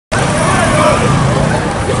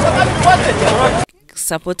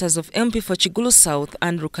supporters of MP for Chigulu South,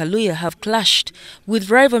 Andrew Kaluya, have clashed with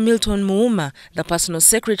rival Milton Muuma, the personal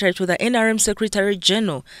secretary to the NRM Secretary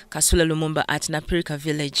General Kasula Lumumba at Napirika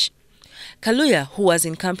village. Kaluya, who was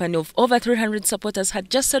in company of over 300 supporters, had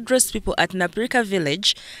just addressed people at Napirika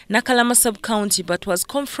village, Nakalama sub-county, but was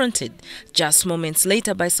confronted just moments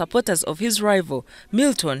later by supporters of his rival,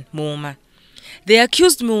 Milton Muuma. They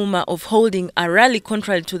accused Muuma of holding a rally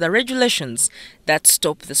contrary to the regulations that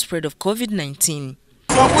stop the spread of COVID-19.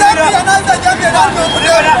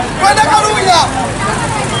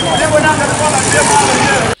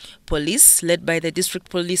 Police, led by the District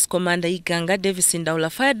Police Commander Iganga Davis Ndaula,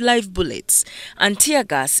 fired live bullets and tear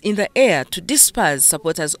gas in the air to disperse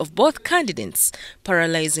supporters of both candidates,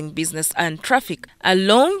 paralyzing business and traffic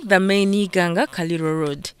along the main Iganga Kaliro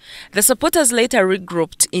Road. The supporters later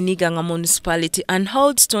regrouped in Iganga municipality and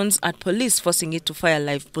hurled stones at police, forcing it to fire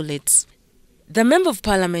live bullets. The Member of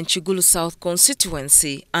Parliament Chigulu South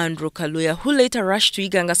constituency, Andrew Kaluya, who later rushed to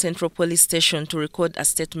Iganga Central Police Station to record a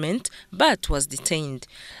statement, but was detained.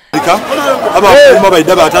 Even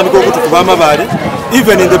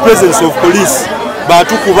in the presence of police,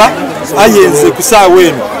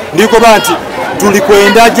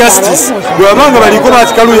 tulikwenda justice bwabanga baliko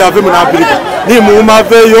bati Kaluya ave mu Napirika ni Muuma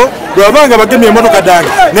aveyo bwabanga bagemye emotoka dange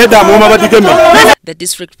neda Muuma badigemye. The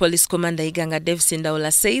District Police Commander Iganga Davis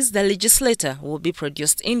Ndaula says the legislator will be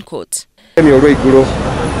produced in court. Olw'eggulo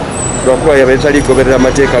lwakuba yabetali goberera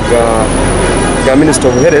amateeka ga Minister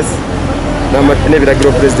of Health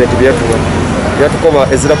n'ebiragiro President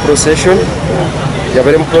byatukoba ezira procession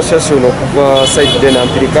yabere mu procession okuva side de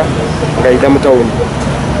Napirika nga ida mu town.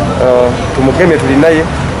 Tumugeme tulinaye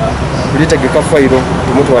tulitegeka fayiro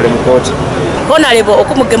tumutwale mu kooti. Honorable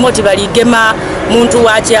okumugema oti baligema muntu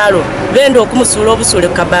wa kyalo bendo okumusula obusule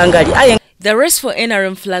kabangali. The race for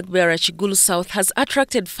NRM flag bearer Chigulu South has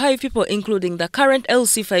attracted 5 people, including the current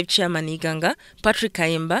LC5 chairman Iganga, Patrick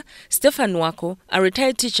Kayemba, Stefan Wako, a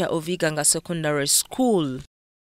retired teacher of Iganga Secondary School.